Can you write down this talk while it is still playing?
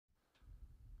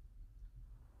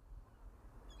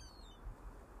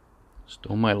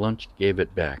Stole my lunch, gave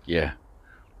it back. Yeah.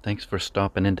 Thanks for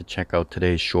stopping in to check out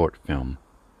today's short film.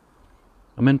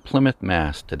 I'm in Plymouth,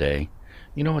 Mass today.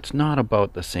 You know, it's not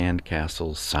about the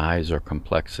sandcastle's size or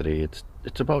complexity. It's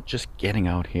about just getting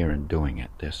out here and doing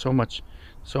it. There's so much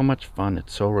fun.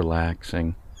 It's so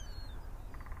relaxing,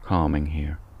 calming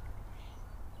here.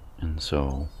 And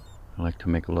so I like to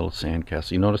make a little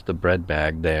sandcastle. You notice the bread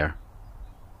bag there.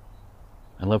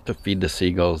 I love to feed the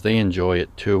seagulls. They enjoy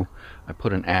it too. I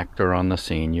put an actor on the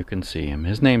scene. You can see him.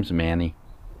 His name's Manny.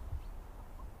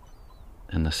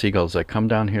 And the seagulls, they come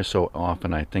down here so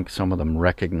often, I think some of them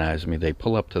recognize me. They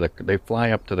fly up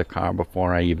to the car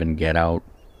before I even get out.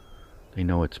 They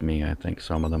know it's me, I think,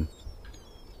 some of them.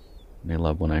 They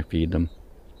love when I feed them.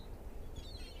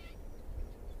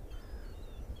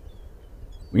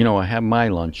 You know, I have my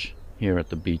lunch here at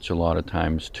the beach a lot of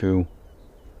times too.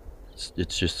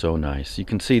 It's just so nice. You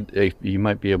can see, you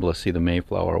might be able to see the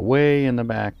Mayflower way in the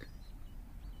back.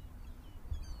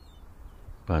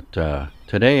 But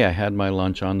today I had my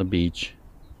lunch on the beach.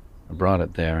 I brought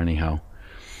it there anyhow.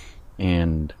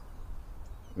 And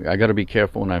I got to be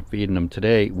careful when I'm feeding them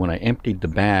today. When I emptied the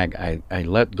bag, I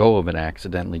let go of it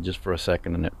accidentally just for a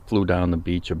second, and it flew down the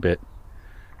beach a bit.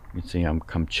 You can see I'm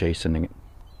chasing it.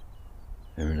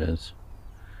 There it is.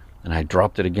 And I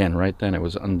dropped it again right then. It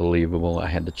was unbelievable. I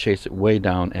had to chase it way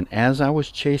down. And as I was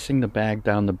chasing the bag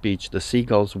down the beach, the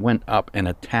seagulls went up and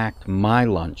attacked my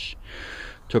lunch.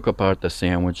 Took apart the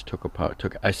sandwich,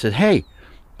 I said, hey,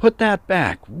 put that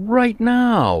back right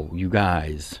now, you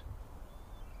guys.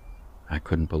 I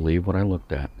couldn't believe what I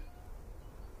looked at.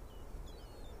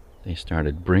 They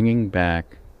started bringing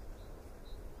back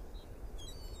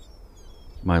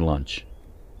my lunch.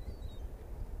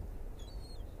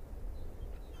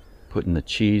 Putting the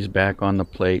cheese back on the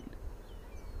plate.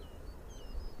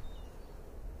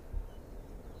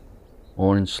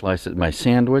 Orange slices. My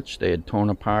sandwich they had torn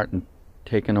apart and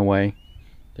taken away.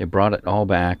 They brought it all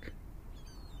back.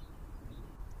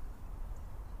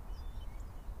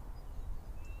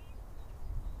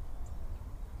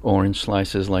 Orange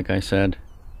slices, like I said.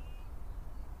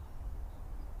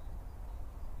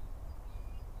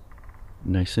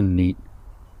 Nice and neat.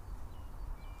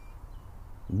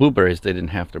 Blueberries they didn't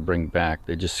have to bring back.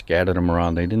 They just scattered them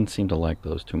around. They didn't seem to like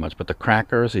those too much. But the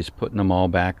crackers, he's putting them all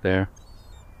back there.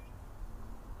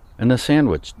 And the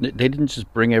sandwich, they didn't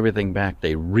just bring everything back.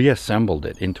 They reassembled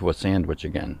it into a sandwich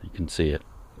again. You can see it.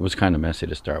 It was kind of messy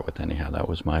to start with anyhow. That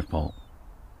was my fault.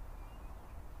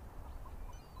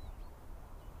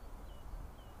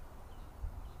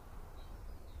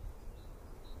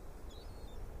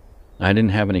 I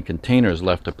didn't have any containers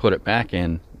left to put it back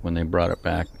in when they brought it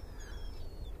back.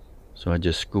 So I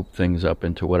just scooped things up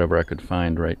into whatever I could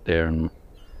find right there. And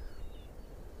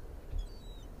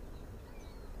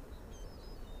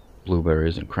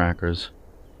blueberries and crackers.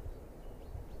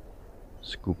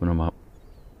 Scooping them up.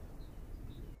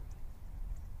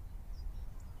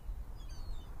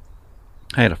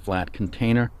 I had a flat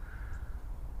container.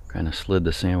 Kind of slid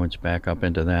the sandwich back up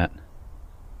into that.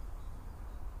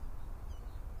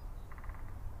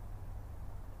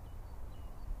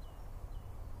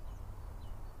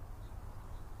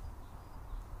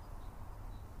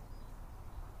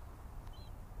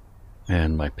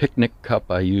 And my picnic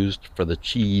cup I used for the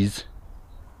cheese.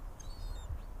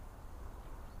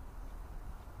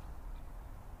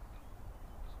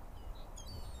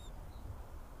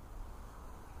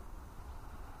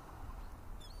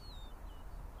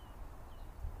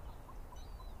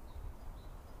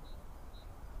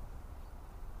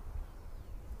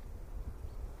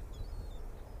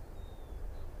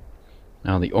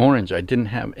 Now the orange, I didn't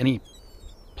have any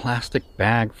plastic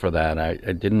bag for that. I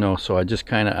didn't know, so I just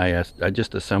kind of I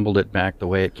just assembled it back the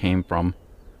way it came from.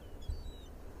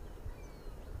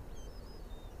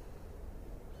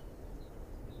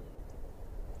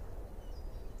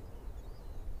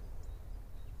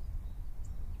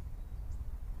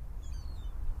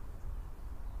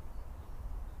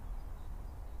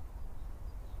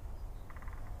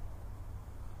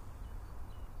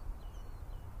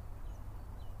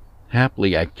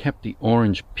 Happily, I kept the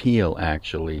orange peel,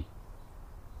 actually.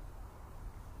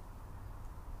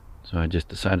 So I just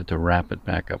decided to wrap it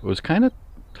back up. It was kind of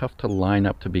tough to line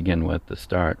up to begin with, to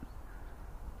start.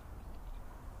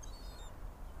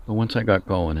 But once I got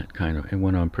going, it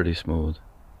went on pretty smooth.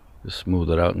 Just smooth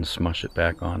it out and smush it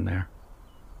back on there.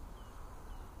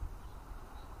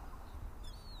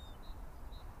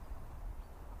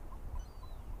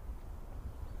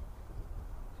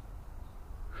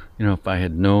 You know, if I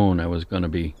had known I was going to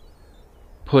be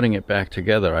putting it back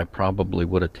together, I probably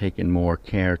would have taken more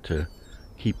care to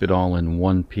keep it all in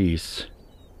one piece.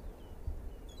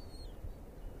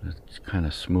 Let's kind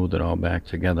of smooth it all back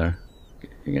together.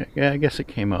 Yeah, I guess it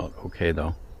came out okay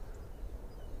though.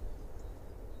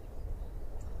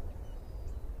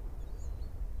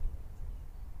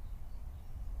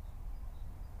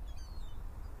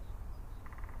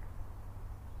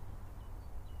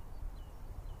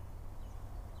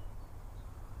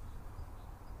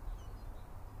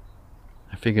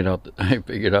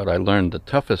 I learned the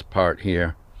toughest part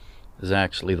here is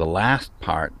actually the last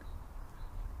part,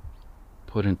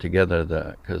 putting together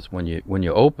because when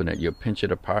you open it, you pinch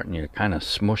it apart and you kind of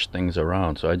smush things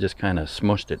around. So I just kind of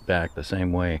smushed it back the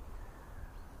same way,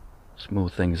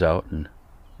 smooth things out, and it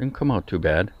didn't come out too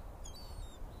bad.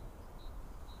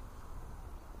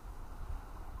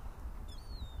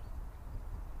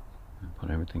 And put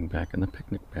everything back in the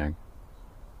picnic bag.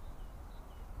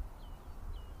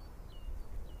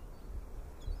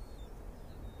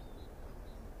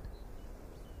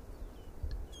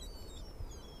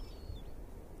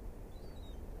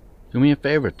 Do me a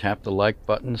favor, tap the like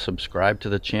button, subscribe to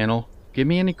the channel. Give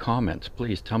me any comments,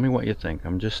 please. Tell me what you think.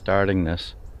 I'm just starting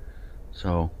this.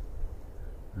 So,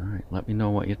 alright, let me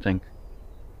know what you think.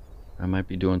 I might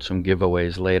be doing some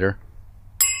giveaways later.